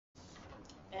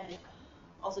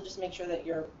Also, just make sure that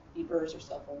your beepers or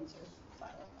cell phones are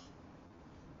silent.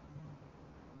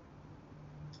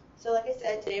 So like I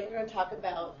said, today we're going to talk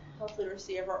about health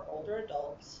literacy of our older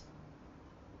adults.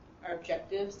 Our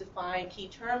objectives: define key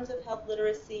terms of health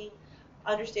literacy,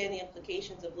 understand the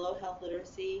implications of low health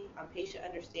literacy on patient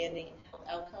understanding and health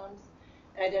outcomes,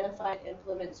 and identify and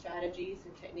implement strategies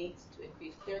and techniques to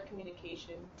increase clear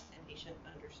communication and patient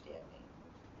understanding.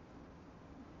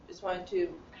 Just wanted to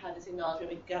have this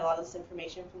acknowledgement. We got a lot of this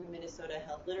information from the Minnesota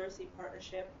Health Literacy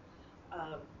Partnership.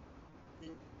 The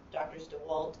Drs.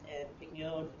 DeWalt and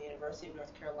Pignon from the University of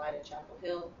North Carolina at Chapel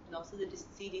Hill, and also the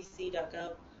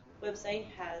CDC.gov website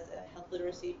has a health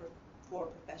literacy for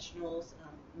professionals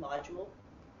module.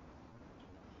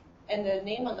 And the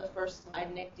name on the first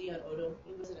slide, Nick Dion-Odom,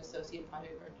 he was an associate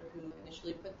project director who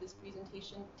initially put this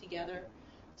presentation together.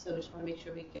 So we just want to make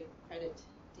sure we give credit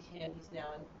to him. He's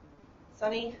now in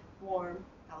sunny, warm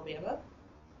Alabama.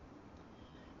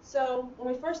 So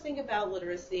when we first think about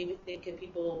literacy, we think of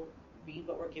people read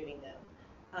what we're giving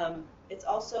them. It's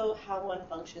also how one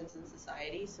functions in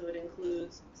society, so it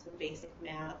includes some basic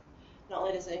math. Not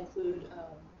only does it include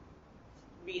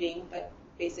reading, but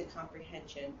basic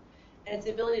comprehension. And it's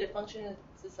the ability to function in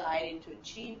society to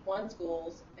achieve one's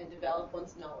goals and develop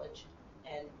one's knowledge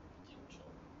and potential.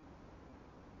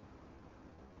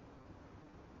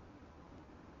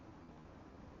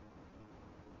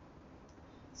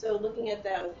 So looking at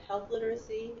that with health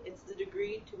literacy, it's the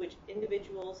degree to which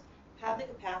individuals have the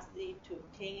capacity to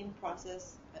obtain,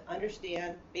 process, and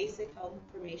understand basic health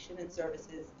information and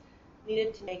services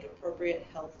needed to make appropriate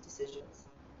health decisions.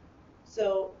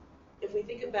 So if we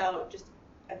think about just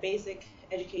a basic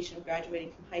education of graduating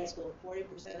from high school,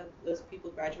 40% of those people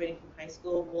graduating from high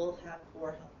school will have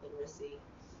poor health literacy.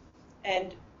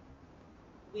 And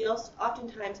we also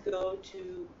oftentimes go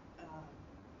to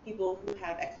people who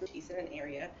have expertise in an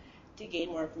area to gain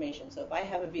more information. So if I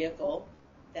have a vehicle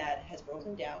that has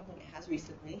broken down, like it has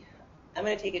recently, I'm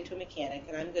going to take it to a mechanic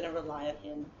and I'm going to rely on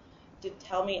him to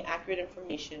tell me accurate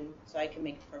information so I can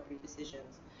make appropriate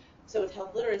decisions. So with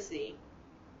health literacy,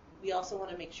 we also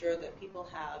want to make sure that people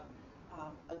have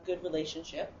a good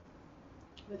relationship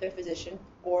with their physician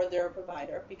or their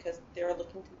provider, because they're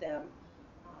looking to them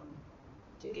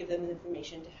to give them the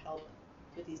information to help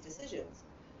with these decisions.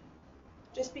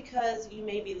 Just because you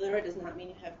may be literate does not mean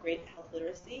you have great health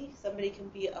literacy. Somebody can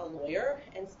be a lawyer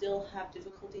and still have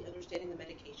difficulty understanding the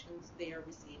medications they are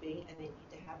receiving, and they need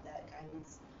to have that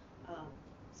guidance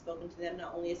spoken to them.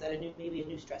 Not only is that maybe a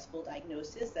new stressful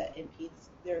diagnosis that impedes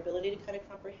their ability to kind of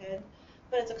comprehend,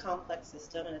 but it's a complex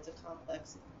system and it's a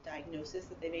complex diagnosis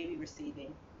that they may be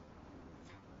receiving.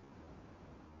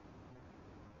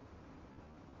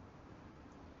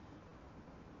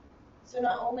 So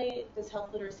not only does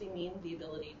health literacy mean the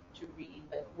ability to read,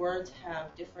 but words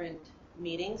have different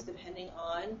meanings depending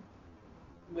on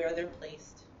where they're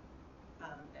placed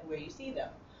and where you see them.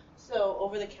 So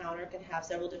over-the-counter can have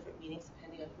several different meanings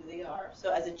depending on who they are.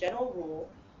 So as a general rule,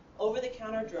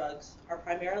 over-the-counter drugs are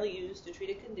primarily used to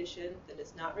treat a condition that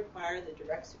does not require the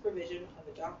direct supervision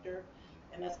of a doctor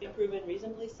and must be proven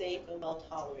reasonably safe and well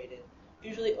tolerated.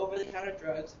 Usually over-the-counter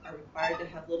drugs are required to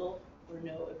have little or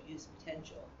no abuse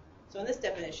potential. So in this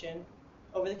definition,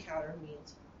 over-the-counter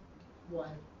means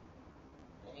one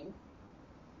thing.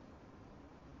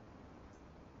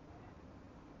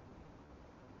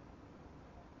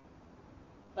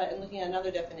 But in looking at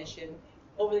another definition,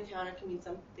 over-the-counter can mean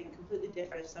something completely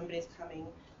different if somebody's coming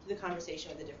to the conversation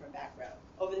with a different background.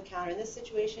 Over-the-counter in this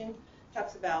situation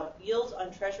talks about yields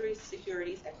on Treasury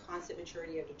securities at constant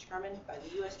maturity are determined by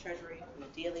the U.S. Treasury from a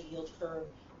daily yield curve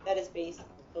that is based on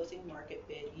the closing market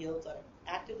bid yields on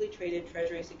actively traded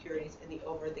Treasury securities in the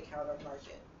over-the-counter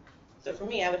market. So for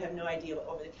me, I would have no idea what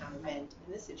over-the-counter meant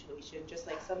in this situation, just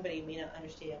like somebody may not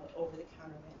understand what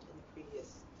over-the-counter meant in the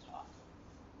previous talk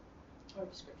or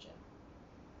description.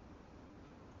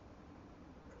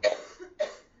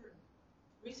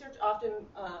 Research often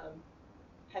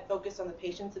had focused on the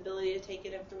patient's ability to take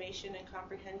in information and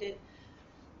comprehend it,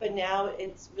 but now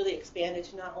it's really expanded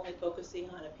to not only focusing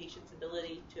on a patient's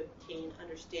ability to obtain,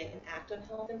 understand, and act on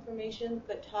health information,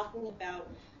 but talking about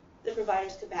the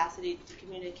provider's capacity to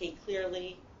communicate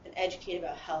clearly and educate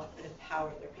about health and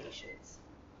empower their patients.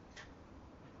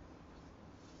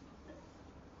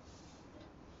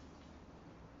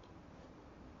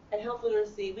 At health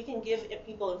literacy, we can give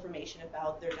people information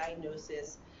about their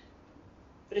diagnosis,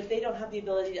 but if they don't have the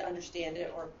ability to understand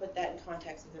it or put that in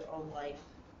context of their own life,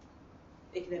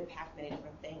 it can impact many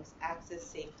different things: access,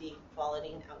 safety,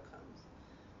 quality, and outcomes.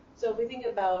 So if we think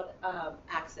about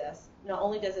access, not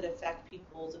only does it affect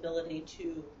people's ability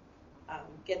to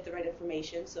get the right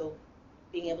information, so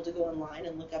being able to go online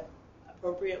and look up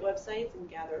appropriate websites and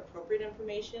gather appropriate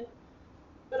information,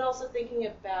 but also thinking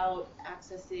about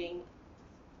accessing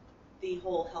the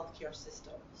whole healthcare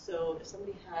system. So if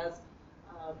somebody has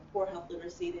poor health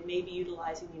literacy, they may be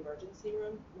utilizing the emergency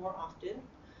room more often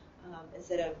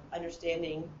instead of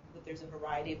understanding that there's a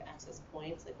variety of access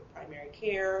points, like with primary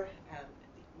care,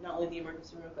 not only the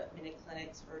emergency room, but minute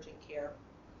clinics for urgent care.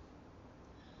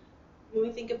 When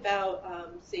we think about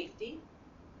safety,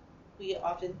 we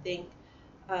often think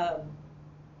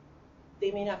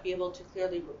they may not be able to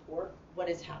clearly report what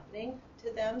is happening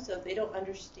to them. So if they don't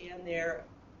understand their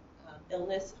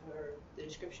illness or the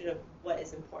description of what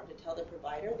is important to tell the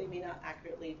provider, they may not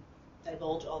accurately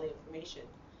divulge all the information.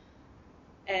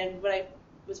 And when I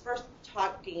was first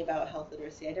talking about health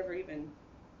literacy, I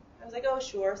was like, oh,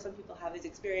 sure, some people have these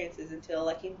experiences, until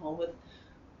I came home with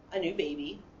a new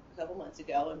baby a couple months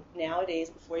ago. And nowadays,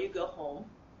 before you go home,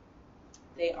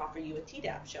 they offer you a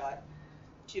Tdap shot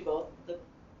to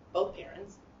both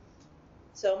parents.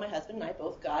 So my husband and I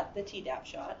both got the Tdap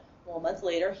shot. Well, a month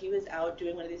later, he was out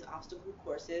doing one of these obstacle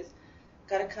courses,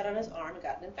 got a cut on his arm, and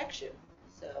got an infection.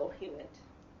 So he went,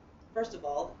 first of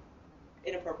all,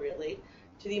 inappropriately,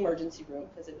 to the emergency room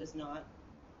because it was not,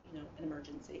 an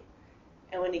emergency.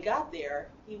 And when he got there,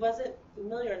 he wasn't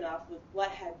familiar enough with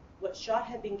what shot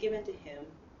had been given to him,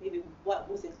 maybe what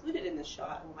was included in the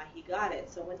shot and why he got it.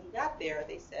 So when he got there,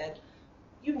 they said,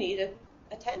 you need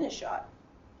a tetanus shot.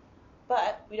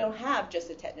 But we don't have just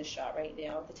a tetanus shot right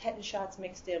now. The tetanus shot's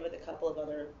mixed in with a couple of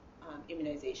other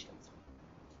immunizations.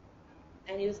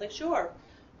 And he was like, sure,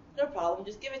 no problem,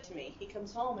 just give it to me. He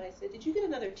comes home and I said, did you get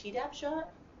another Tdap shot?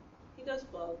 He goes,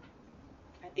 well,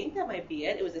 I think that might be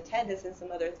it. It was a tetanus and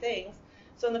some other things.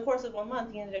 So in the course of 1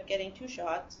 month, he ended up getting 2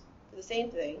 shots for the same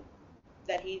thing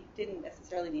that he didn't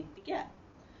necessarily need to get.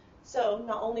 So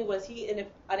not only was he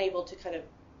unable to kind of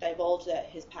divulge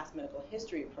his past medical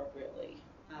history appropriately,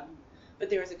 but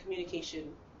there was a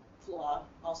communication flaw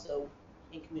also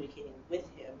in communicating with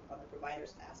him on the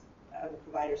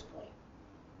provider's point.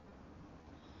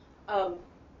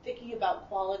 Thinking about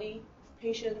quality,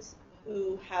 patients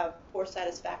who have poor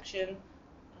satisfaction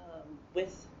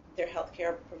with their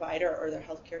healthcare provider or their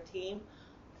healthcare team,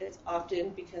 it's often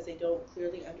because they don't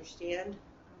clearly understand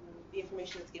the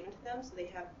information that's given to them, so they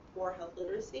have poor health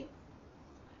literacy.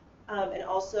 And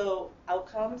also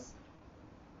outcomes.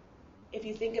 If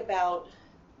you think about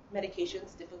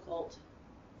medications difficult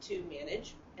to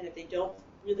manage, and if they don't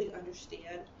really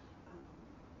understand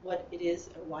what it is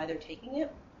or why they're taking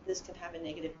it, this can have a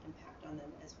negative impact on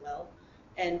them as well.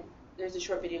 And there's a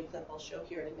short video clip I'll show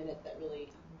here in a minute that really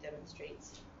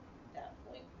demonstrates that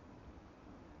point.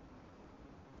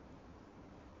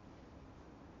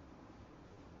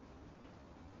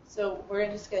 So we're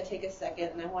just going to take a second,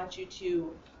 and I want you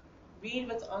to read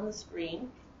what's on the screen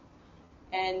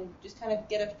and just kind of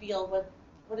get a feel what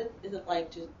is it like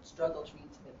to struggle to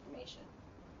read some information.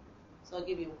 So I'll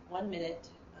give you 1 minute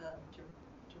to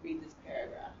read this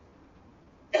paragraph.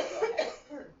 Go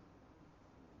ahead.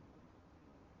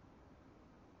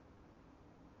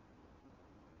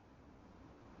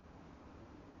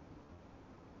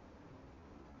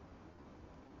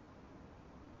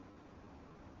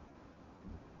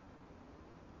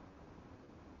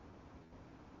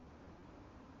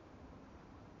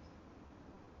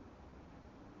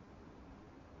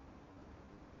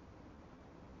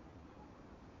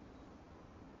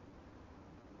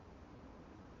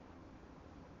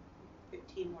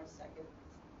 15 more seconds.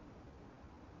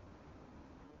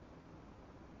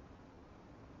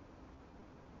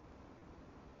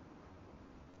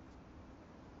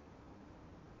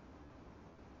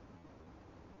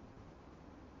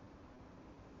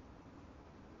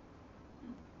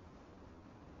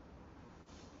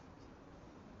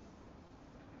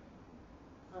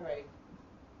 All right.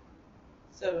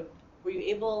 So, were you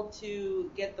able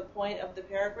to get the point of the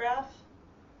paragraph?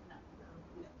 No.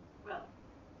 Well,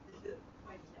 the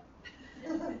point,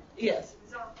 no. Yes.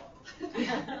 It's our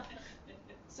fault.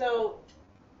 So,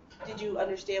 did you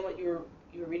understand what you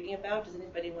were reading about? Does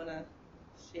anybody want to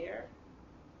share?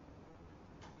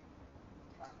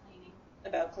 Cleaning.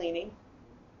 About cleaning?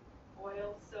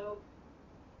 Oil, soap.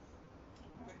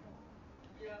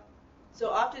 Yeah. So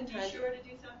oftentimes. Be sure to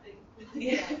do something.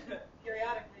 Yeah.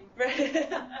 Periodically. Right.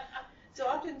 So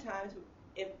oftentimes,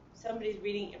 if somebody's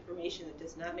reading information that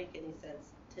does not make any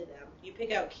sense to them, you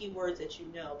pick out keywords that you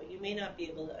know, but you may not be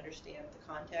able to understand the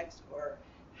context or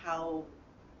how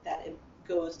that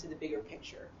goes to the bigger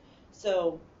picture.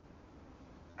 So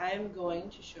I'm going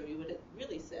to show you what it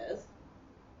really says,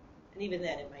 and even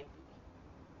then it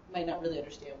might not really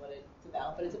understand what it's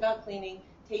about, but it's about cleaning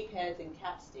tape heads and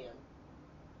capstan.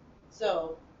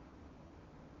 So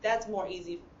that's more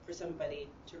easy for somebody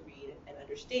to read and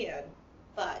understand,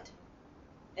 but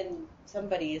and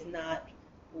somebody is not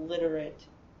literate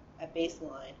at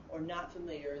baseline or not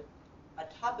familiar on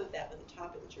top of that with the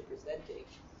topic that you're presenting,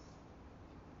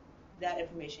 that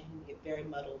information can get very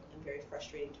muddled and very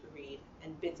frustrating to read,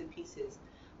 and bits and pieces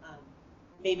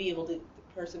the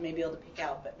person may be able to pick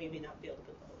out, but maybe not be able to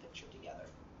put the whole picture together.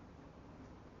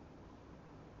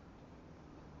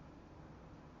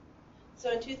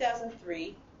 So in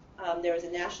 2003, there was a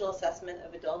national assessment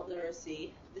of adult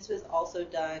literacy. This was also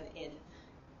done in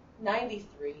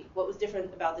 93. What was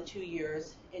different about the 2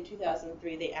 years, in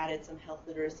 2003 they added some health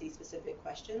literacy specific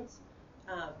questions,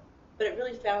 but it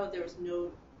really found that there was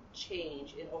no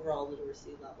change in overall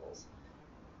literacy levels.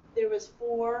 There was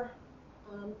 4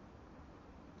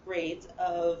 grades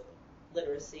of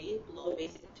literacy, below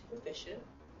basic to proficient.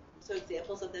 So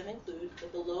examples of them include the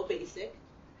below basic.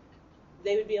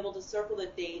 They would be able to circle the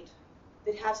date.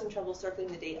 They'd have some trouble circling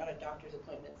the date on a doctor's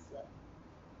appointment slip.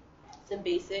 Some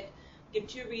basic, give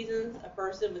 2 reasons a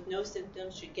person with no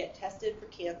symptoms should get tested for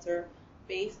cancer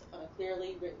based on a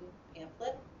clearly written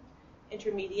pamphlet.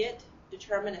 Intermediate,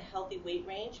 determine a healthy weight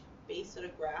range based on a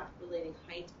graph relating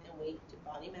height and weight to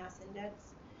body mass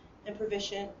index. And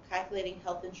proficient, calculating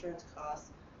health insurance costs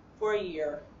for a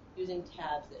year using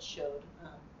tabs that showed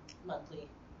monthly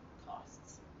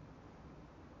costs.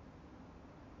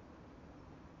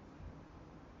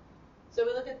 So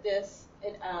we look at this,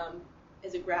 it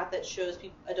is a graph that shows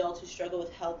adults who struggle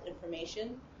with health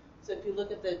information. So if you look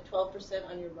at the 12%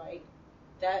 on your right,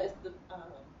 that is the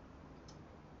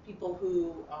people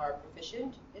who are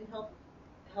proficient in health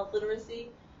literacy.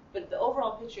 But the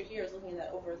overall picture here is looking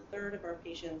at over a third of our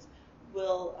patients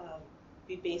will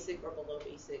be basic or below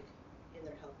basic in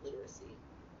their health literacy.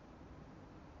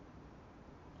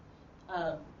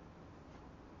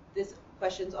 This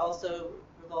questions also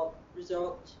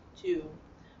result to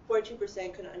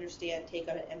 42% couldn't understand take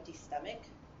on an empty stomach.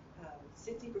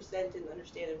 60% didn't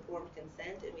understand informed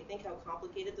consent, and we think how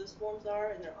complicated those forms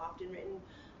are, and they're often written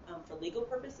for legal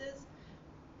purposes.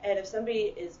 And if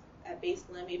somebody is at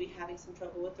baseline maybe having some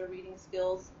trouble with their reading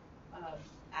skills,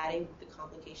 adding the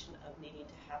complication of needing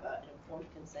to have an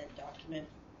informed consent document,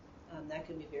 that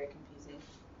can be very confusing.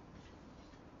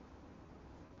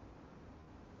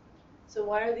 So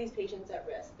why are these patients at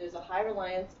risk? There's a high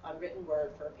reliance on written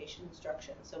word for a patient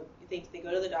instruction. So you think they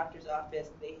go to the doctor's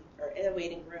office, they are in a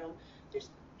waiting room, there's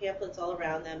pamphlets all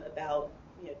around them about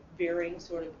varying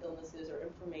sort of illnesses or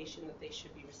information that they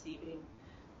should be receiving.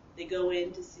 They go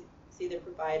in to see their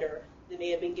provider. They may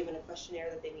have been given a questionnaire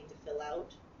that they need to fill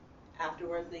out.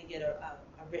 Afterwards, they get a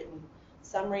written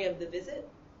summary of the visit.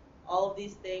 All of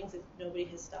these things, if nobody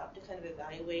has stopped to kind of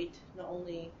evaluate not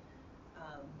only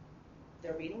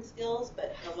their reading skills,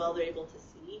 but how well they're able to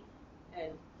see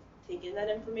and take in that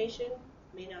information,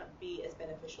 may not be as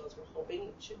beneficial as we're hoping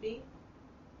it should be.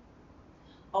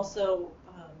 Also,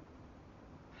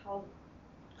 how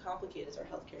complicated is our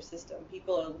healthcare system?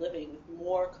 People are living with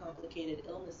more complicated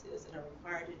illnesses and are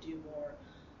required to do more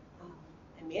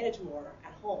and manage more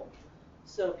at home.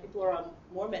 So people are on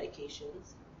more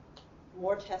medications,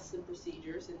 more tests and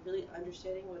procedures, and really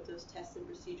understanding what those tests and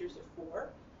procedures are for.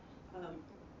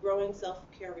 Growing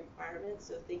self-care requirements,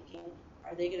 so thinking,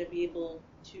 are they going to be able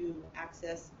to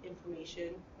access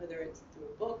information, whether it's through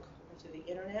a book or through the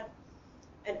internet?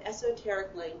 And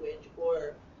esoteric language,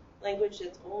 or language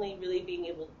that's only really being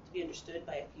able to be understood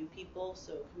by a few people,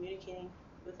 so communicating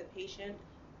with a patient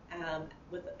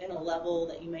in a level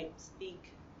that you might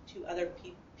speak to other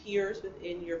peers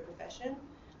within your profession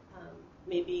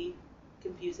may be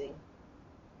confusing.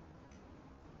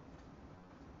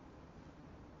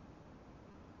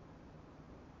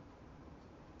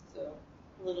 So,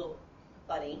 a little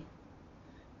funny.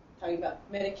 Talking about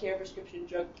Medicare prescription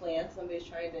drug plan. Somebody's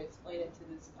trying to explain it to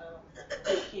this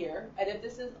group here. And if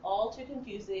this is all too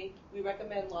confusing, we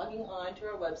recommend logging on to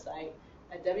our website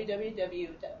at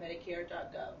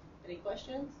www.medicare.gov. Any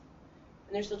questions?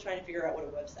 And they're still trying to figure out what a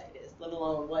website is, let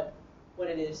alone what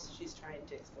it is she's trying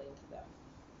to explain to them.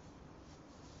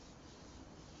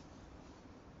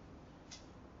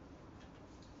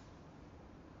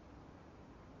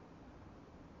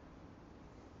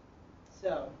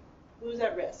 So, who's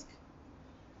at risk?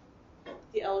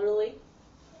 The elderly,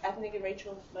 ethnic and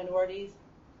racial minorities,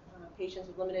 patients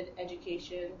with limited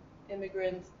education,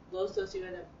 immigrants, low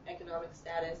socioeconomic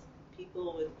status,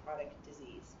 people with chronic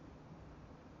disease.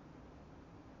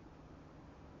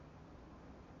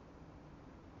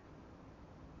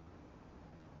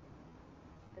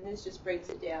 And this just breaks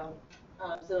it down,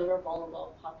 some of our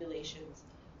vulnerable populations.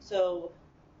 So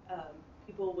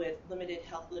people with limited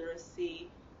health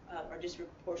literacy are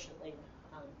disproportionately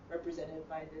represented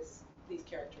by these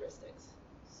characteristics.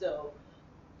 So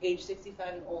age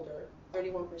 65 and older,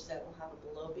 31% will have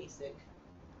a below basic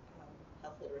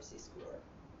health literacy score.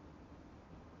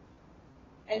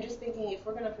 And just thinking, if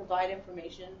we're going to provide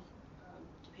information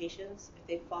to patients, if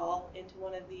they fall into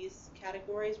one of these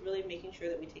categories, really making sure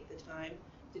that we take the time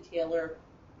to tailor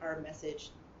our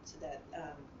message so that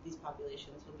these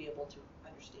populations will be able to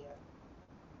understand.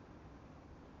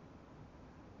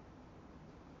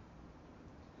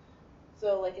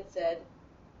 So like it said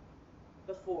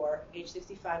before, age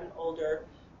 65 and older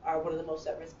are one of the most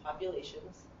at-risk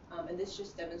populations. And this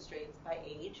just demonstrates by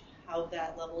age how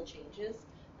that level changes.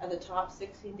 At the top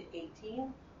 16 to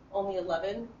 18, only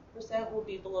 11% will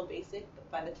be below basic, but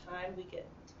by the time we get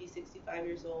to be 65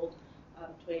 years old,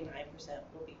 29%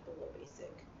 will be below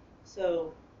basic.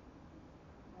 So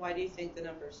why do you think the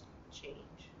numbers change?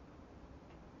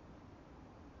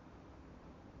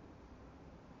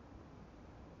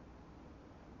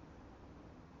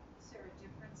 Is there a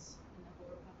difference in the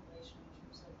older population in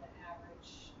terms of the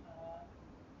average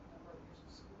number of years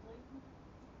of schooling?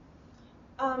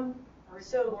 Or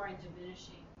is it more in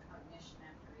diminishing cognition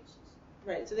after age 60?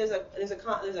 Right. So there's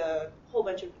a whole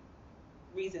bunch of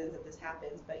reasons that this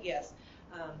happens, but yes,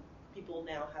 people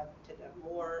now tend to have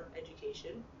more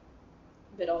education,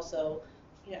 but also,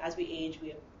 as we age, we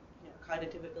have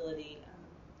cognitive ability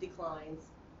declines,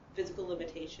 physical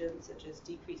limitations such as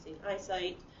decreasing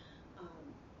eyesight,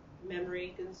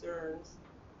 memory concerns,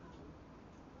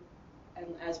 and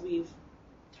as we've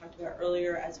talked about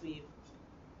earlier,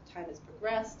 time has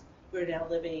progressed, we're now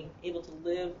able to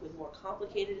live with more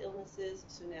complicated illnesses.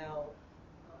 So now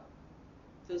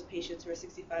those patients who are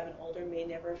 65 and older may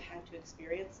never have had to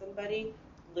experience somebody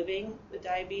living with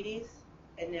diabetes,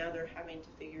 and now they're having to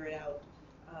figure it out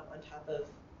on top of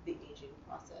the aging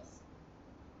process.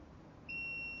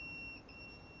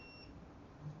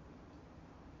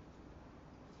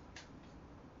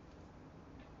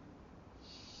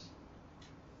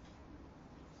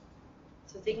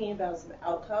 So thinking about some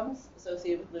outcomes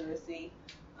associated with literacy,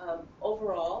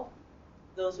 overall,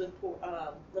 those with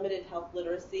limited health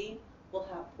literacy will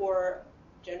have poor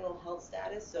general health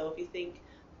status. So if you think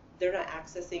they're not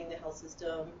accessing the health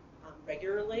system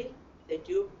regularly, if they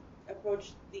do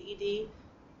approach the ED,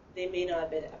 they may not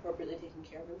have been appropriately taking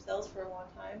care of themselves for a long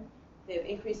time. They have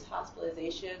increased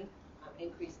hospitalization,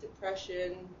 increased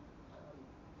depression,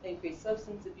 increased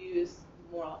substance abuse,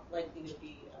 more likely to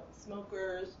be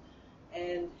smokers,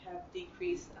 and have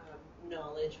decreased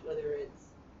knowledge, whether it's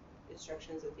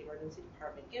instructions that the emergency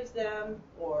department gives them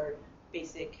or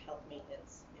basic health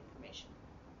maintenance information.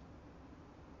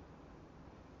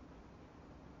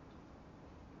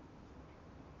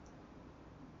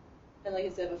 And like I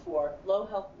said before, low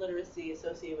health literacy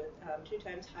associated with 2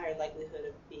 times higher likelihood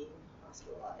of being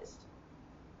hospitalized.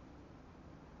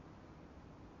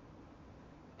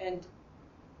 And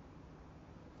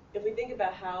if we think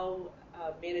about how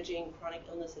managing chronic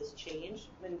illness has changed,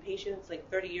 when patients, like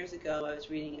 30 years ago, I was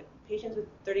reading, patients with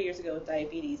 30 years ago with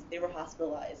diabetes, they were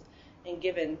hospitalized and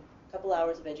given a couple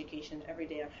hours of education every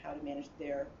day on how to manage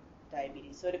their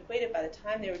diabetes. So it equated, by the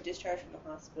time they were discharged from the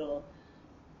hospital,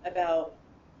 about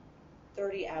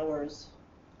 30 hours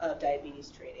of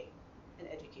diabetes training and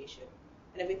education.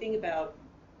 And if we think about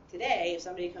today, if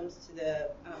somebody comes to the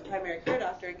primary care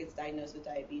doctor and gets diagnosed with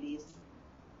diabetes,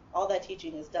 all that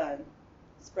teaching is done,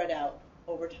 spread out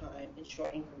over time in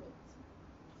short increments.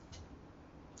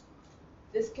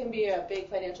 This can be a big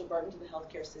financial burden to the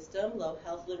healthcare system. Low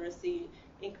health literacy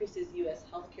increases U.S.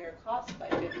 healthcare costs by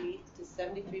 $50 to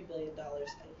 $73 billion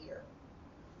a year.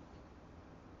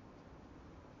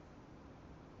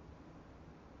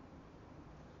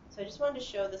 So I just wanted to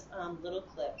show this little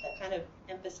clip that kind of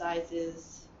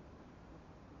emphasizes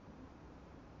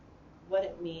what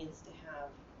it means to have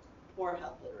poor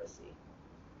health literacy.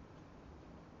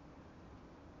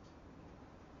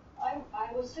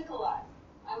 I was sick a lot.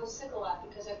 I was sick a lot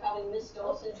because I probably missed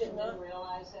dosage and didn't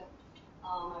realize it.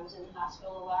 I was in the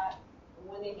hospital a lot.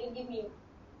 When they did give me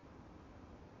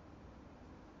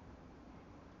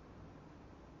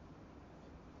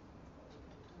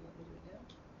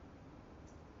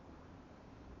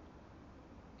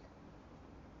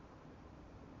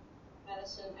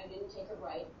medicine, I didn't take it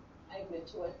right. I admit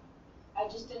to it. I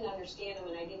just didn't understand them,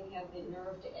 and I didn't have the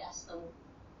nerve to ask them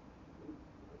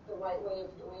the right way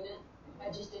of doing it. I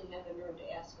just didn't have the nerve to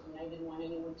ask them, and I didn't want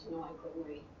anyone to know I couldn't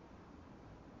read.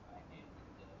 I can't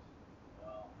do this.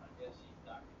 Well, I guess he's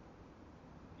not going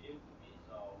to give to me,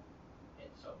 so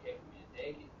it's okay for me to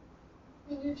take it.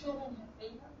 When your children have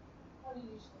fever, what do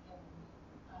you usually give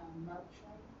them?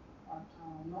 Motrin or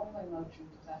normally Motrin,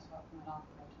 because that's what my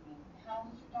doctor recommended. How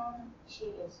old is your daughter? She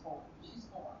is 4. She's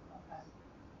 4. Okay.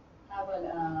 I would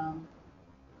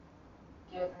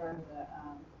give her the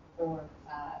 4 or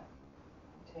 5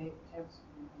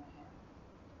 tablespoons and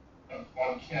a half.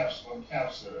 One capsule.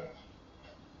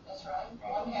 That's right.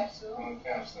 1 capsule. 1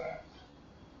 capsule.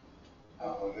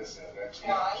 This is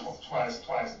Twice.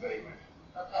 twice daily.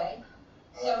 Okay.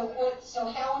 So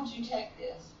how would you take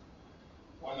this?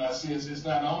 When I see it's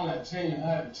not on that tell you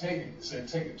how to take it. It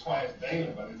says take it twice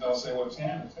daily, but it don't say what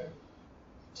time to take it.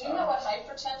 Do you know what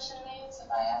hypertension means,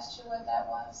 if I asked you what that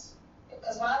was?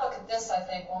 Because when I look at this, I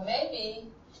think, well, maybe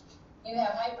you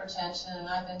have hypertension, and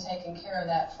I've been taking care of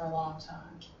that for a long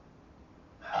time.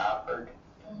 Hyper.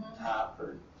 Mm-hmm.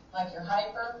 Hyper. Like you're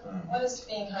hyper? Mm-hmm. What does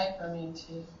being hyper mean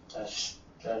to you? That's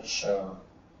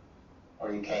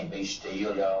or you can't be still.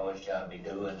 You always gotta be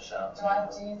doing something.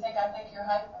 Do you think I think you're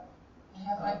hyper? You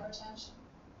have hypertension?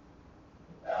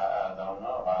 I don't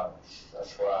know.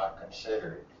 That's what I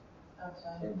consider it.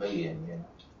 Okay. In being, you know.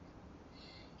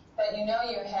 But you know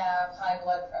you have high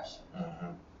blood pressure. Mm-hmm.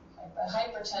 Okay. But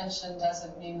hypertension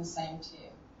doesn't mean the same to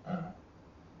you. Mm-hmm.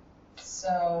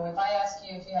 So if I ask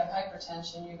you if you have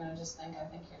hypertension, you're going to just think I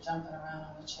think you're jumping around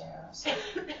on a chair or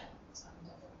something. Something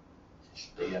different.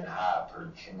 Just being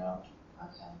hyper, you know.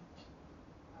 Okay.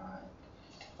 All right.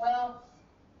 Well,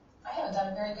 I haven't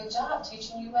done a very good job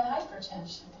teaching you what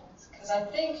hypertension is, because I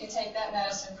think you take that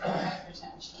medicine for your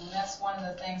hypertension, and that's one of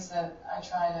the things that I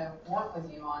try to work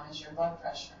with you on is your blood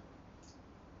pressure.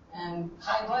 And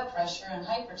high blood pressure and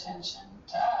hypertension,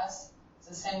 to us, is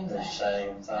the same thing. The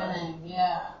same thing.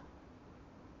 Yeah.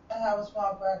 I have a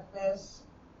small breakfast,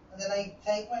 and then I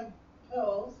take my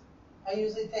pills. I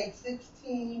usually take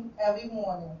 16 every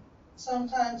morning.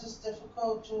 Sometimes it's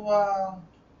difficult to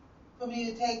for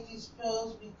me to take these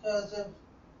pills because if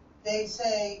they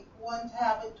say 1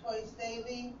 tablet twice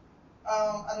daily,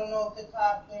 I don't know if the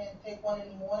clock can take 1 in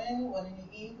the morning, 1 in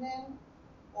the evening,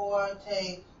 or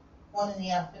take 1 in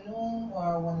the afternoon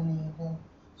or 1 in the evening.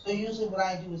 So usually what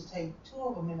I do is take 2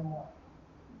 of them in the morning.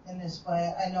 And this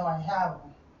way I know I have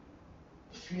them.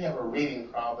 If you have a reading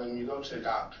problem, you go to the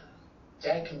doctor.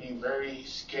 That can be very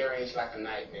scary. It's like a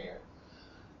nightmare.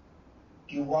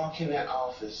 You walk in that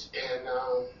office, and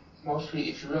mostly,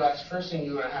 if you realize, first thing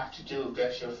you're going to have to do if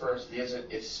that's your first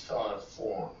visit is fill out a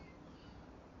form.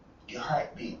 Your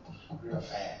heart beats real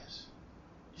fast.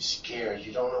 You're scared.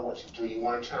 You don't know what to do. You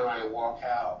want to turn around and walk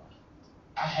out.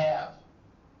 I have.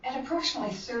 At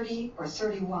approximately 30 or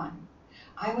 31,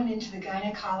 I went into the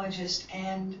gynecologist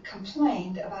and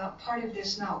complained about part of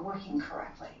this not working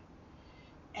correctly.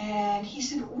 And he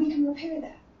said, we can repair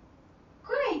that.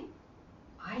 Great.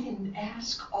 I didn't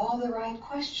ask all the right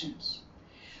questions.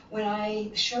 When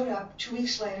I showed up 2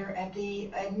 weeks later at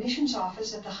the admissions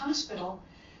office at the hospital,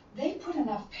 they put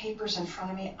enough papers in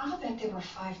front of me. I'll bet there were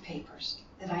 5 papers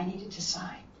that I needed to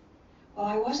sign. Well,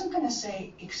 I wasn't going to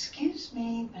say, excuse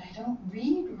me, but I don't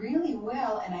read really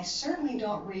well, and I certainly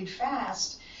don't read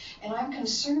fast, and I'm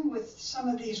concerned with some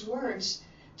of these words.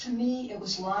 To me, it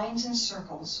was lines and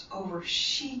circles over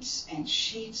sheets and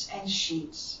sheets and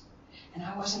sheets. And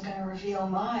I wasn't going to reveal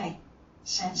my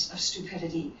sense of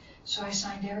stupidity. So I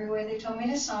signed every way they told me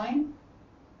to sign.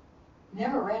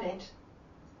 Never read it.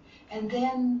 And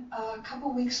then a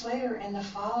couple weeks later, in the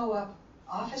follow-up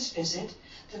office visit,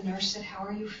 the nurse said, how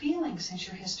are you feeling since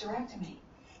your hysterectomy?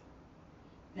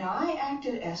 Now, I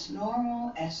acted as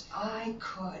normal as I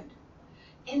could.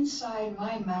 Inside,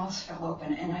 my mouth fell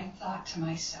open, and I thought to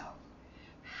myself,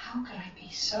 how could I be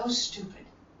so stupid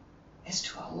as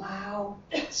to allow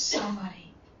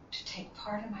somebody to take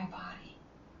part of my body,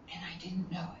 and I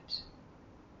didn't know it?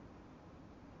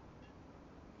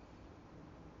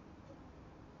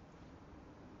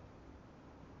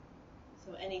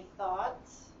 So any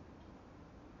thoughts?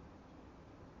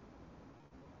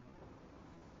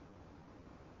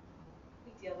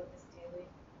 We deal with this daily.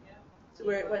 Yeah. So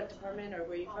what department or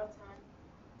where are you All from? the time.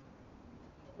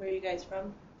 Where are you guys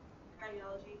from?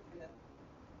 Cardiology. And it's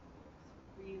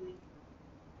really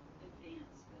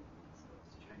advanced, but so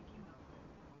it's trying to keep up with.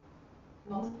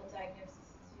 Multiple diagnoses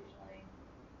usually.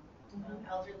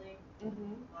 Elderly.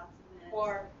 Lots of meds.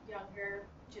 Or younger,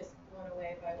 just blown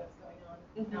away by what's going on,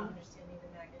 not understanding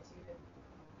the magnitude of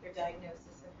their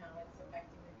diagnosis and how it's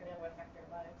affecting, going to affect their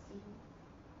lives.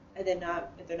 And then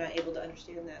if they're not able to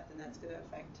understand that, then that's going to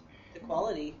affect the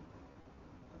quality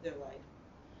of their life.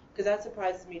 Because that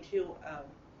surprises me too,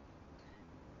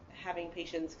 having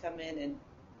patients come in, and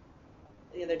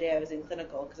the other day I was in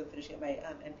clinical because I'm finishing up my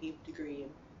NP degree,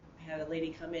 and I had a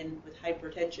lady come in with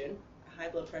hypertension, high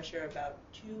blood pressure about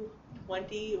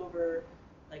 220 over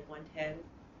like 110,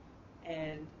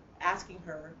 and asking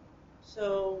her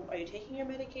so are you taking your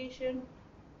medication?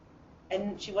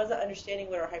 And she wasn't understanding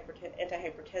what our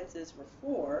antihypertensives were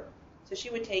for, so she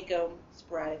would take them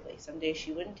sporadically. Some days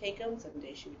she wouldn't take them, some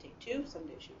days she would take 2, some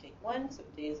days she would take 1, some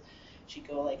days she'd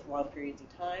go like long periods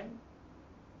of time.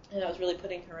 And I was really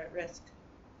putting her at risk.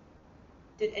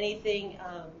 Did anything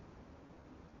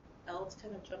else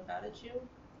kind of jump out at you?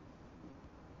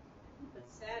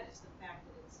 What's sad is the fact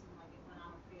that it seemed like it went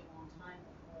on for a long time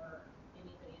before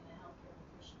anybody in the healthcare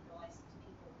profession realized that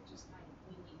people were just kind of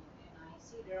winging it. And I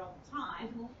see it all the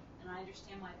time, and I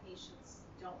understand why patients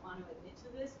don't want to admit to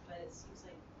this, but it seems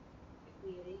like if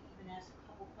we had even asked a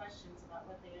couple questions about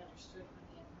what they understood from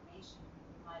the information,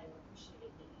 we might have appreciated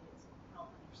they needed some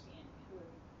help understanding it.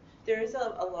 There is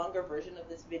a longer version of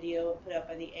this video put up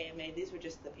by the AMA. These were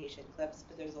just the patient clips,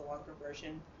 but there's a longer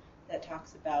version that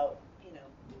talks about,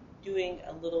 doing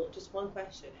just one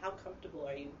question. How comfortable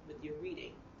are you with your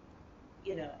reading?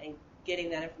 And getting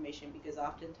that information, because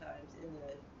oftentimes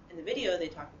in the video they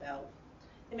talk about,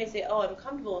 they may say, oh, I'm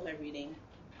comfortable with my reading,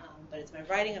 but it's my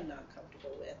writing I'm not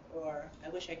comfortable with, or I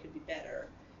wish I could be better.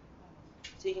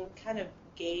 So you can kind of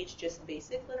gauge just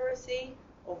basic literacy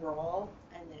overall,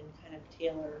 and then kind of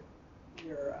tailor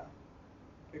your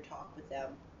talk with them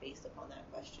based upon that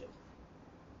question.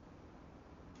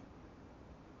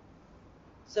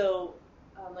 So,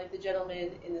 like the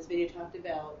gentleman in this video talked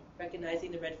about,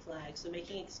 recognizing the red flags. So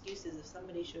making excuses if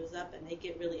somebody shows up and they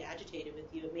get really agitated with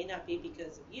you. It may not be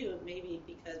because of you. It may be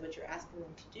because what you're asking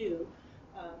them to do,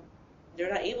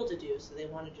 they're not able to do, so they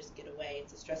want to just get away.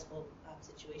 It's a stressful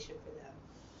situation for them.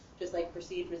 Just like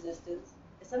perceived resistance.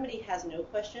 If somebody has no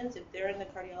questions, if they're in the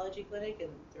cardiology clinic and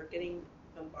they're getting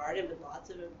bombarded with lots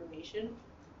of information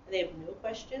and they have no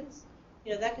questions,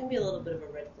 that can be a little bit of a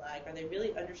red flag. Are they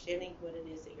really understanding what it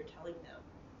is that you're telling them?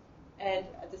 And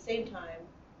at the same time,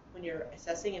 when you're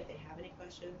assessing if they have any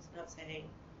questions, not saying,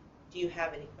 do you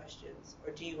have any questions,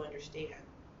 or do you understand?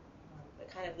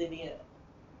 But kind of leaving it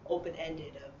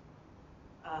open-ended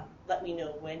of, let me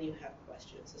know when you have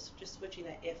questions. So just switching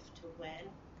that if to when,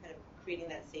 kind of creating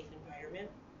that safe environment.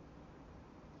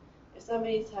 If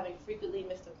somebody's having frequently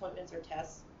missed appointments or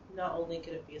tests, not only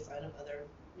could it be a sign of other,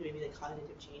 maybe the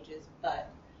cognitive changes, but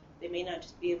they may not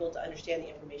just be able to understand the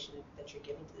information that you're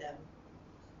giving to them.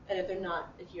 And if they're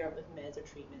not adherent with meds or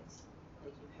treatments,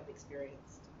 like you have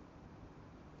experienced.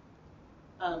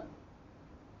 One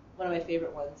of my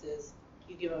favorite ones is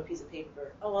you give them a piece of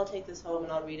paper. Oh, I'll take this home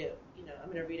and I'll read it. I'm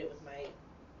going to read it with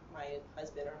my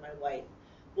husband or my wife.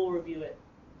 We'll review it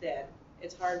then.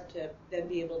 It's hard to then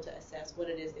be able to assess what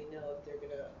it is they know if they're going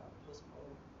to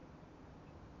postpone.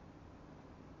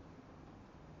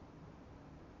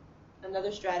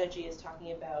 Another strategy is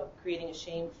talking about creating a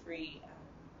shame-free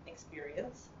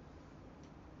experience.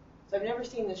 So I've never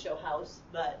seen the show House,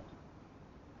 but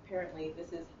apparently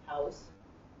this is House.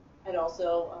 And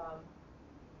also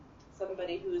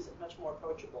somebody who's much more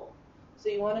approachable. So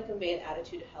you want to convey an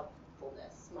attitude of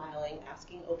helpfulness, smiling,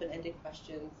 asking open-ended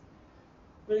questions,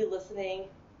 really listening,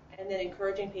 and then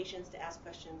encouraging patients to ask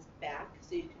questions back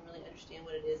so you can really understand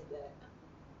what it is that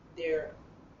they're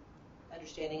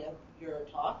understanding of your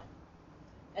talk.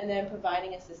 And then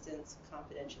providing assistance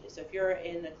confidentially. So if you're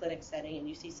in a clinic setting and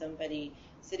you see somebody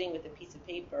sitting with a piece of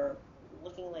paper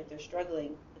looking like they're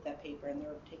struggling with that paper and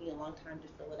they're taking a long time to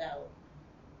fill it out,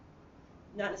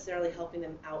 not necessarily helping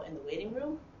them out in the waiting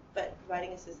room, but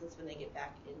providing assistance when they get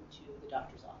back into the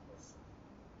doctor's office.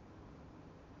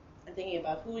 And thinking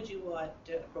about who would you want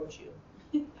to approach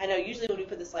you. I know usually when we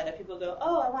put the slide up, people go,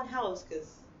 oh, I want House,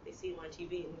 because they see him on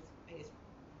TV and he's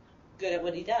good at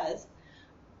what he does.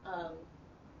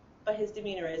 But his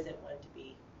demeanor isn't one to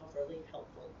be overly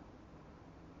helpful.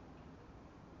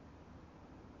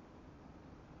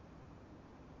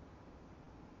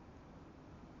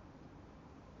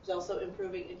 There's also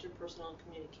improving interpersonal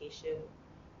communication.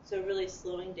 So really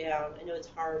slowing down. I know it's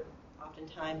hard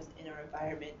oftentimes in our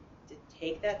environment to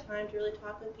take that time to really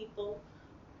talk with people,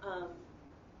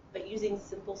 but using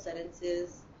simple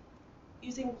sentences,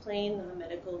 using plain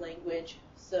non-medical language.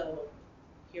 So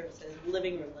here it says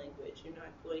living room language. You're not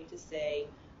going to say,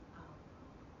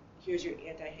 here's your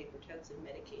antihypertensive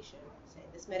medication. Say,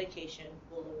 this medication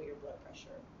will lower your blood pressure.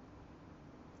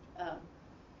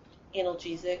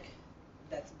 Analgesic,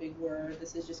 that's a big word.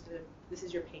 This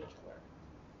is your painkiller.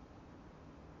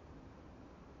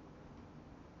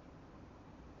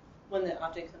 One that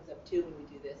often comes up too when we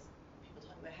do this, people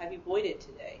talk about, have you voided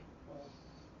today? Well,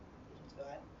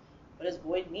 what does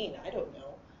void mean? I don't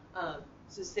know.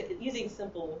 So using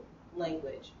simple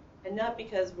language, and not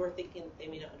because we're thinking that they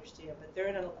may not understand, but they're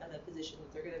in a position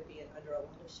that they're going to be under a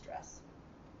lot of stress.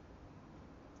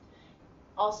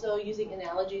 Also, using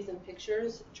analogies and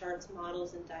pictures, charts,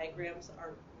 models, and diagrams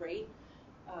are great.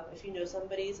 If you know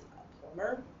somebody's a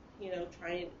plumber, if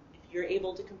you're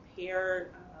able to compare,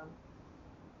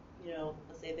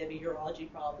 let's say they have a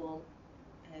urology problem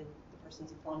and the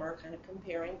person's a plumber, kind of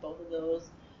comparing both of those.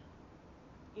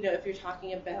 If you're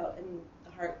talking about in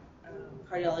the heart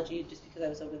cardiology, just because I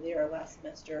was over there last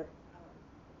semester,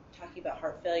 talking about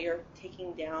heart failure,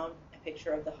 taking down a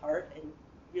picture of the heart and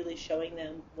really showing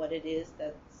them what it is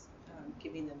that's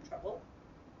giving them trouble.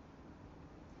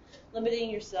 Limiting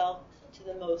yourself to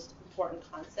the most important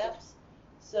concepts.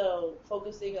 So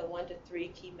focusing on 1 to 3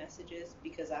 key messages,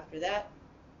 because after that,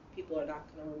 people are not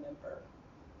going to remember.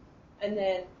 And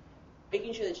then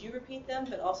making sure that you repeat them,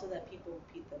 but also that people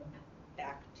repeat them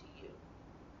back to you.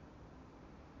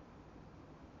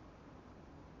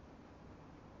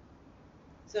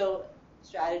 So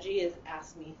strategy is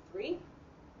ask me 3.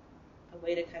 A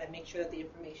way to kind of make sure that the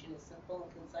information is simple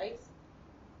and concise.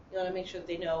 You want to make sure that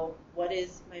they know what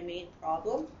is my main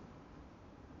problem,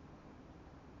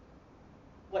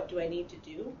 what do I need to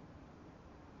do,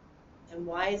 and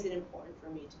why is it important for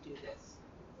me to do this.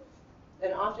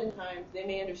 And oftentimes they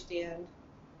may understand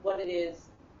what it is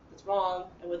that's wrong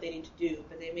and what they need to do,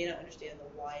 but they may not understand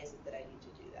the why is it that I need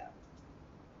to do that.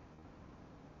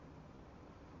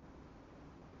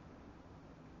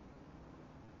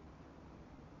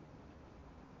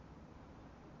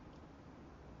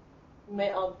 You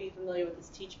might all be familiar with this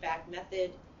teach-back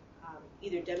method,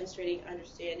 either demonstrating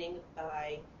understanding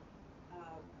by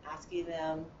asking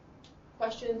them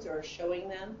questions or showing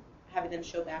them, having them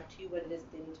show back to you what it is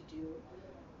they need to do.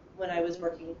 When I was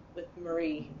working with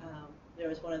Marie, there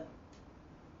was an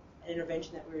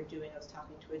intervention that we were doing. I was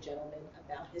talking to a gentleman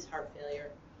about his heart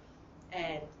failure,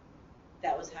 and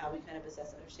that was how we kind of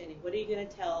assessed understanding. What are you going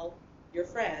to tell your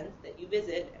friends that you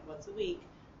visit once a week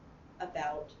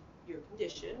about your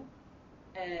condition?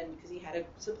 And because he had a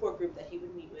support group that he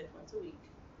would meet with once a week.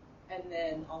 And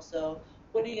then also,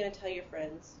 what are you going to tell your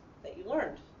friends that you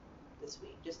learned this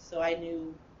week? Just so I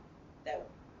knew that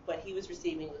what he was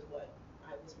receiving was what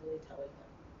I was really telling him.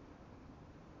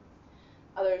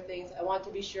 Other things, I want to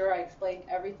be sure I explained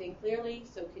everything clearly,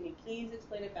 so can you please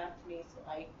explain it back to me so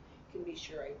I can be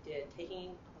sure I did.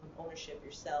 Taking ownership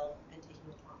yourself and taking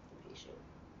it off the patient.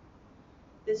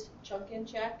 This chunk-in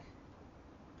check,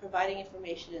 providing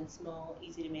information in small,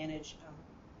 easy to manage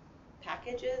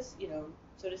packages,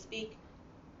 so to speak,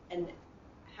 and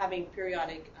having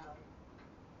periodic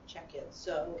check-ins.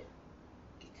 So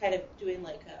kind of doing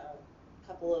like a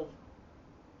couple of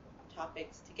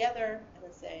topics together and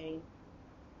then saying,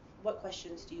 what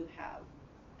questions do you have?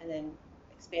 And then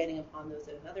expanding upon those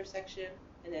in another section,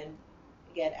 and then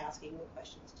again asking, what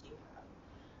questions do you have?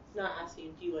 Not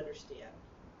asking, do you understand?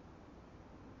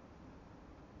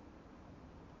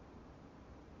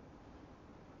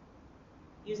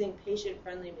 Using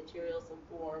patient-friendly materials and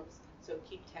forms, so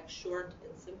keep text short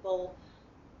and simple,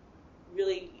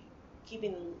 really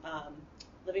keeping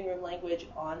living room language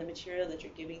on the material that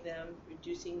you're giving them,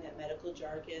 reducing that medical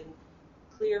jargon,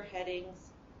 clear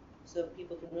headings so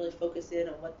people can really focus in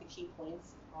on what the key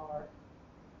points are,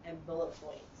 and bullet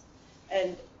points.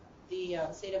 And the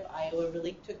state of Iowa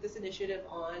really took this initiative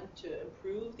on to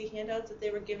improve the handouts that they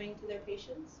were giving to their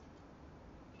patients.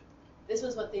 This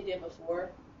was what they did before.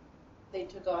 They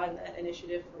took on that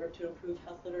initiative to improve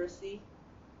health literacy.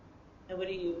 And what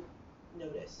do you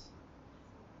notice?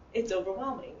 It's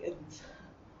overwhelming. It's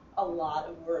a lot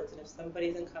of words, and if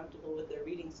somebody's uncomfortable with their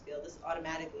reading skill, this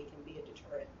automatically can be a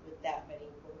deterrent with that many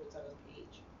words on a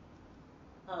page.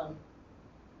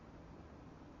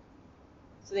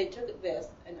 So they took this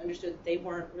and understood that they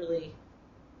weren't really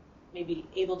maybe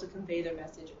able to convey their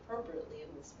message appropriately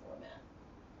in this format.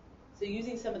 So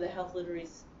using some of the health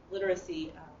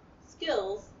literacy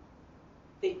skills,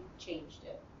 they changed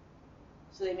it.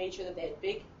 So they made sure that they had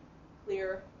big,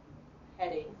 clear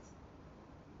headings,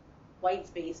 white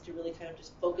space to really kind of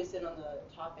just focus in on the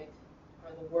topic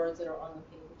or the words that are on the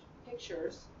page,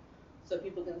 pictures, so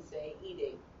people can say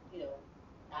eating,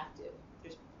 active.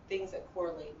 There's things that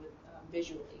correlate with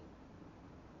visually.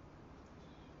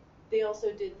 They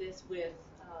also did this with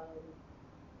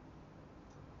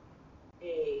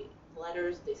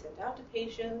letters they sent out to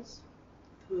patients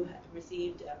who had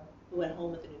received, who went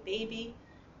home with a new baby.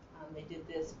 They did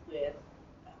this with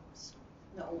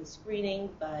not only screening,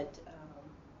 but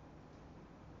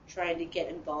trying to get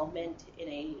involvement in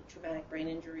a traumatic brain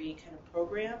injury kind of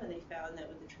program, and they found that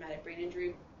with the traumatic brain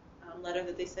injury letter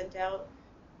that they sent out,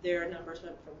 their numbers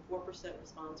went from 4%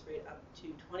 response rate up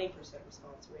to 20%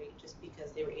 response rate, just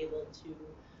because they were able to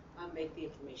make the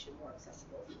information more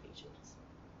accessible for patients.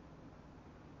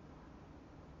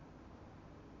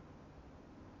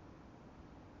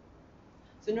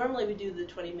 So normally we do the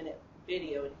 20-minute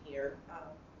video in here,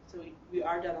 so we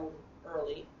are done a little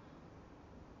early.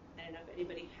 I don't know if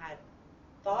anybody had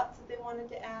thoughts that they wanted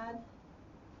to add.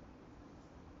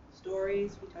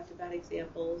 Stories, we talked about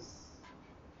examples.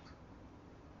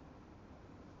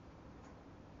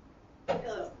 I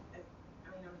feel,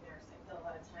 I'm a nurse, I feel a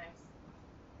lot of times,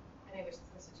 and I wish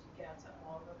this message could get out to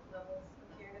all the levels of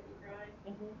care that we provide,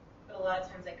 but a lot of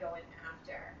times I go in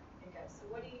after and go, so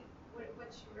what's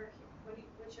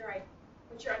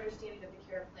your understanding of the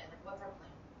care plan? Like, what's our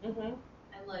plan?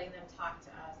 And letting them talk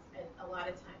to us, and a lot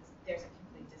of times there's a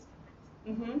complete disconnect.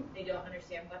 They don't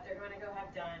understand what they're going to go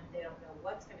have done, they don't know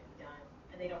what's going to be done,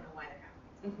 and they don't know why they're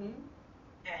happening.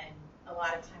 And a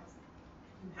lot of times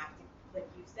you have to, like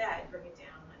you said, bring it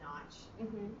down a notch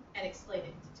and explain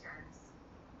it into terms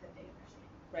that they understand.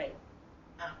 Right.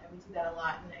 And we do that a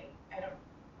lot, and I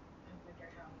wonder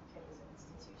how you can as an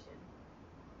institution,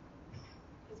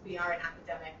 because we are an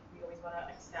academic, we always want to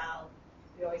excel,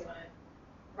 we always want to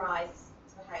rise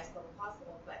to the highest level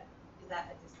possible, but is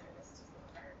that a disservice to some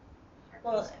of our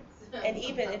patients? And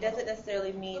even, it doesn't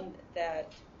necessarily mean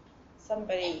that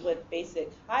somebody with basic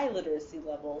high literacy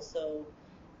level, so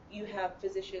you have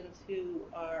physicians who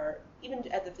are, even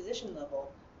at the physician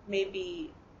level,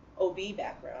 maybe OB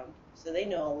background, so they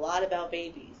know a lot about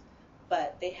babies,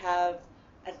 but they have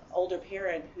an older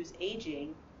parent who's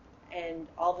aging, and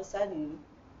all of a sudden,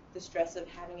 the stress of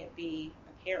having it be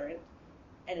a parent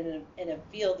and in a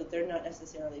field that they're not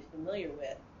necessarily familiar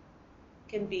with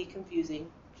can be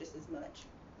confusing just as much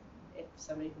if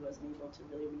somebody who wasn't able to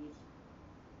really read.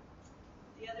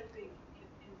 The other big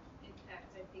impact,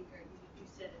 I think, are you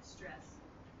said it's stress.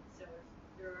 So if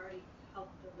they're already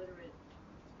health illiterate,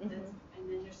 and then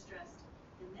they're stressed,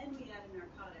 and then we add a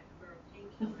narcotic or a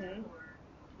painkiller or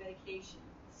medication.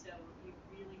 So you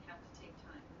really have to take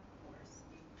time. Of course,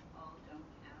 we all don't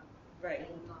have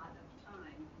a lot of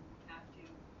time. You have to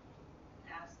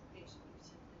ask the patient. You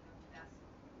simply have to ask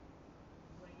them,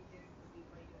 "What are you doing for me?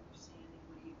 What are you understanding?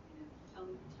 What are you tell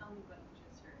me what you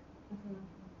just heard."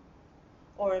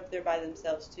 Or if they're by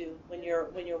themselves too, when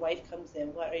your wife comes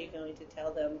in, what are you going to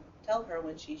tell her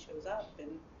when she shows up?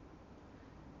 And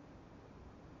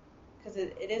because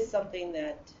it is something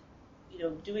that,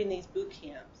 doing these boot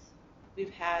camps,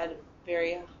 we've had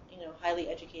very, highly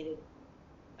educated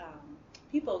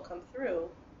people come through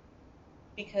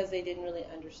because they didn't really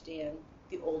understand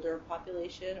the older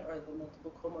population or the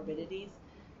multiple comorbidities,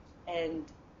 and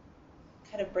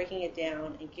kind of breaking it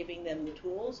down and giving them the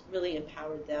tools really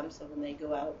empowered them, so when they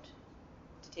go out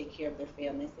to take care of their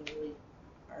families, they really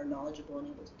are knowledgeable and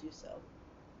able to do so.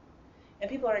 And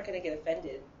people aren't going to get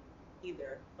offended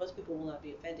either. Most people will not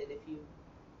be offended if you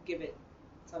give it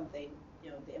something,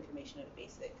 the information at a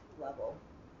basic level.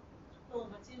 Well,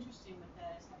 what's interesting with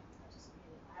that is having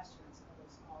participated last year in some of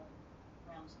those small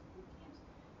rounds of boot camps,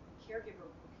 the caregiver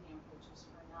boot camp, which is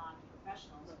for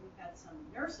non-professionals. We've had some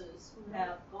nurses who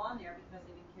have gone there because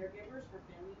they've been caregivers for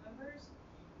family members,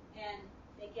 and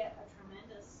they get a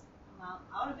tremendous amount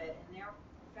out of it, and they're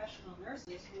professional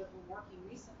nurses who have been working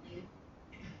recently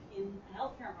in a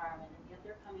healthcare environment, and yet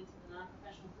they're coming to the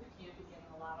non-professional boot camp and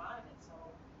getting a lot out of it. So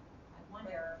I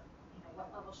wonder, what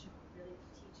level should we really be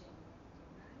teaching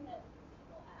people at?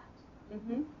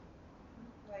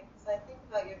 Right, because I think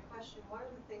about your question, one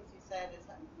of the things you said is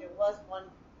that there was one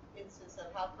instance of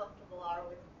how comfortable are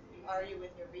you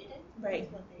with your reading? Right.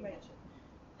 That's one thing you mentioned.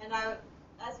 And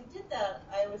as you did that,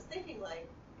 I was thinking, like,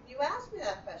 if you asked me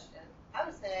that question, I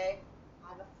would say,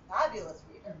 I'm a fabulous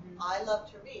reader. I love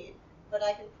to read, but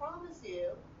I can promise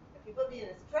you, if you put me in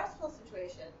a stressful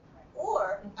situation,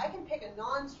 or I can pick a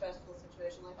non-stressful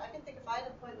situation, like I can think if I had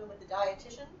an appointment with a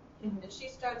dietitian, and she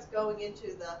starts going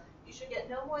into you should get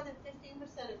no more than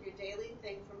 15% of your daily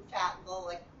thing from fat, and go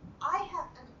like, I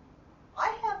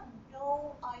have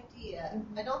no idea.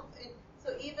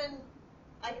 So even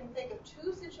I can think of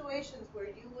 2 situations where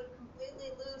you would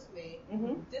completely lose me,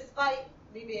 despite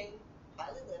me being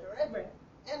highly literate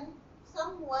and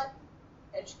somewhat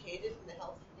educated in the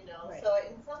health, Right. So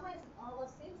in some ways it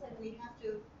almost seems like we have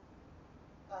to,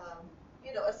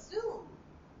 assume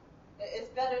it's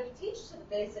better to teach to the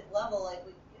basic level, like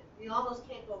we almost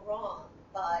can't go wrong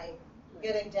by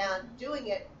getting down, doing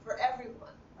it for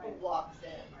everyone who walks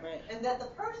in. Right. And that the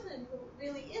person who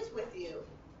really is with you,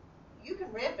 you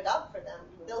can ramp it up for them.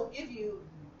 They'll give you,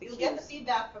 you'll get the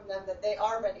feedback from them that they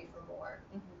are ready for more.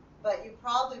 But you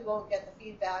probably won't get the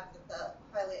feedback that the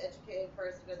highly educated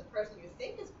person or the person you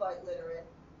think is quite literate,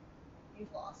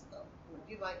 you've lost them.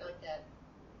 You might not get.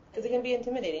 Because it can be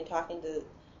intimidating talking to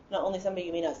not only somebody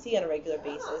you may not see on a regular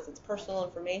basis, it's personal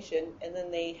information, and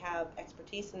then they have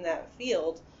expertise in that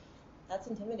field. That's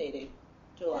intimidating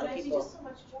to a lot of people. just so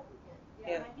much trouble again.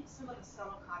 Yeah, and I think some of the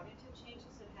subtle cognitive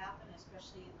changes that happen,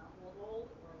 especially in the old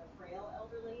or the frail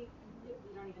elderly, that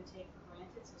we don't even take for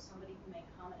granted. So somebody who may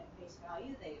come at face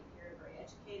value, they appear very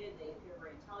educated, they appear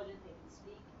very intelligent, they can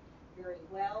speak very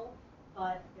well,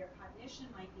 but their cognition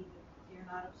might be that they're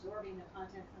not absorbing the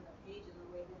content from the page in the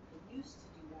way that they used to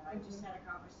do that. I just had a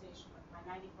conversation with my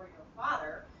 94-year-old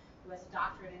father, who has a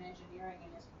doctorate in engineering and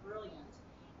is brilliant.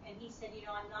 And he said,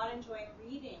 I'm not enjoying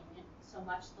reading so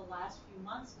much the last few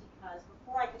months because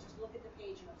before I could just look at the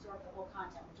page and absorb the whole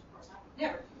content, which of course I could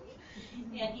never do.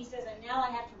 And he says, and now I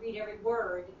have to read every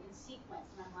word in sequence.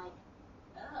 And I'm like,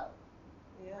 oh.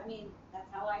 Yeah. I mean, that's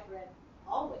how I've read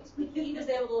always. But he was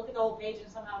able to look at the whole page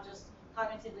and somehow just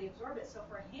cognitively absorb it. So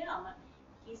for him,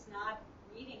 he's not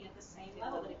reading at the same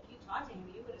level. But if you talk to him,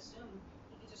 you would assume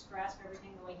he could just grasp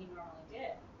everything the way he normally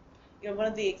did. One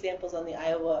of the examples on the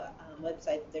Iowa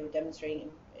website that they were demonstrating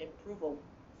approval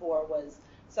for was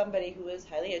somebody who was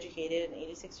highly educated, an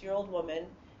 86-year-old woman,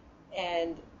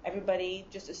 and everybody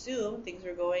just assumed things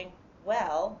were going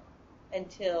well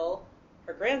until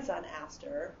her grandson asked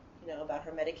her, about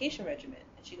her medication regimen.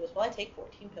 And she goes, well, I take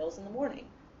 14 pills in the morning.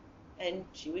 And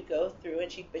she would go through,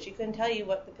 but she couldn't tell you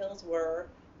what the pills were,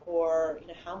 or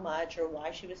how much, or why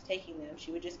she was taking them.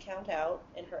 She would just count out,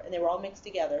 and they were all mixed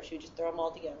together. She would just throw them all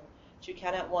together. She would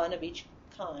count out one of each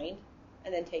kind,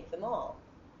 and then take them all.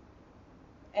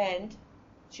 And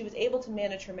she was able to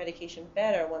manage her medication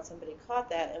better once somebody caught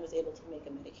that and was able to make a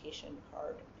medication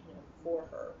card, for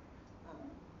her,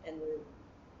 and would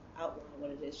outline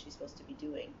what it is she's supposed to be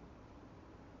doing.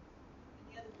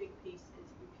 And the other big piece is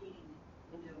repeating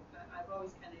it. I've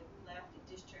always kind of laughed at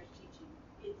discharge teaching.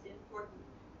 It's important.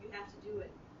 You have to do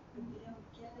it, but they don't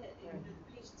get it. Right. And the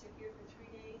patients are here for 3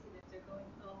 days, and if they're going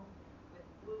home with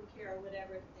wound care or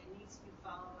whatever, there needs to be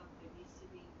follow-up.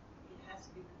 It has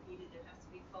to be repeated. There has to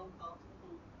be a phone call to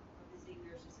home, a visiting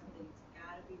nurse or something. It's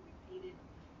got to be repeated.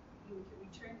 You can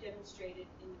return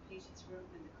demonstrated in the patient's room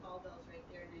when the call bell's right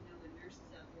there, and I know the nurse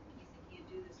is out there in case they can't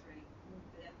do this right.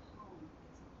 But at home, it's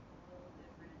a whole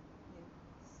different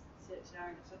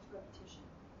scenario. So it's repetition.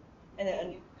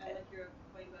 And I like your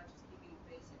point about just keeping it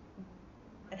basic.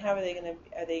 And how are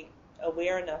they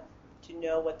aware enough to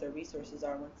know what their resources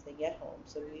are once they get home?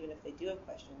 So even if they do have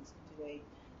questions, do they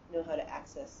know how to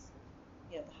access,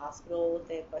 the hospital if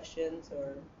they have questions,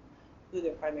 or who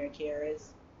their primary care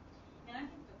is? And I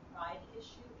think the pride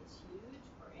issue is huge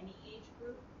for any age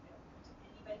group.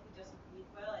 Anybody who doesn't read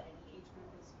well at any age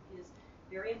group is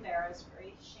very embarrassed,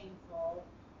 very shameful.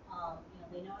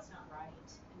 They know it's not right,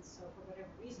 and so for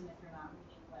whatever reason, if they're not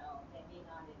reading well, they may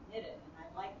not admit it. And I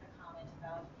like the comment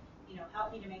about,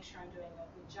 help me to make sure I'm doing a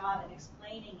good job, and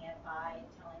explaining it by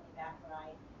telling me back what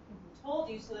I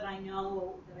told you, so that I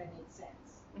know that I made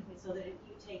sense, so that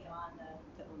you take on the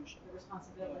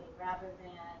responsibility rather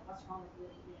than what's wrong with you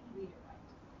that you didn't read it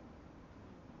right.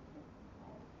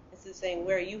 It's the same.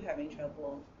 Where are you having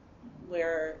trouble?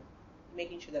 Where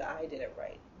making sure that I did it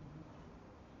right.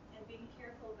 And being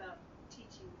careful about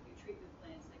teaching your treatment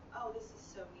plans. Like, oh, this is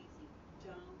so easy.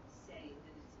 Don't say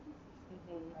that it's easy.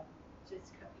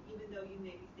 Just even though you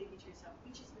may be thinking to yourself,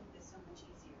 we just made this so much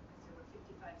easier because there were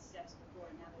 55 steps before,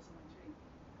 and now there's only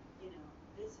 3.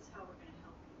 This is how we're going to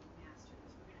help you master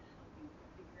this. We're going to help you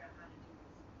figure out how to do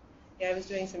this. Yeah, I was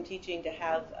doing some teaching to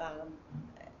have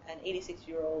an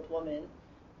 86-year-old woman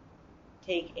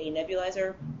take a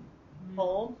nebulizer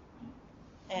home,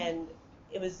 and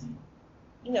it was,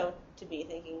 to me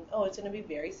thinking, oh, it's going to be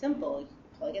very simple. You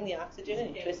plug in the oxygen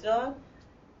and you twist it on,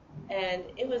 and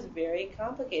it was very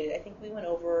complicated. I think we went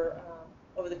over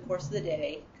the course of the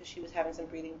day, because she was having some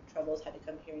breathing troubles, had to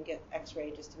come here and get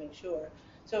x-ray just to make sure.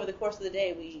 So over the course of the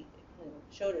day, we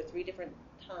showed her 3 different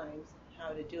times how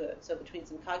to do it. So between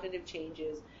some cognitive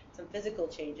changes, some physical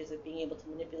changes of being able to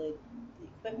manipulate the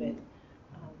equipment,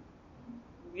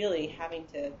 really having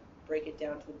to break it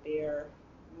down to the bare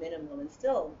minimum and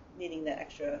still needing that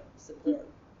extra support.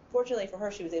 Fortunately for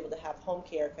her, she was able to have home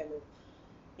care kind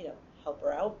of, help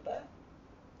her out, but,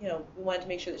 we wanted to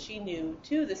make sure that she knew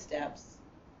the steps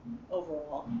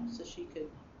overall, so she could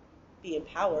be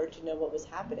empowered to know what was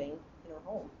happening in her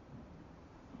home.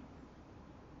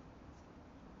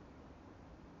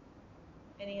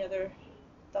 Any other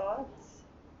thoughts?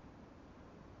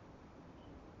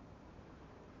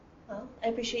 Well, I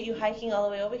appreciate you hiking all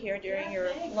the way over here during your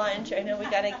lunch. I know we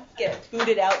gotta get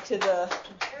booted out to the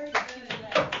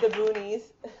boonies.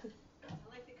 I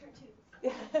like the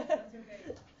cartoons.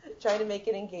 Trying to make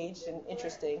it engaged and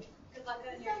interesting. Good luck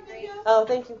on your degree. Oh,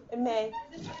 thank you. In May.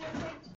 Is this your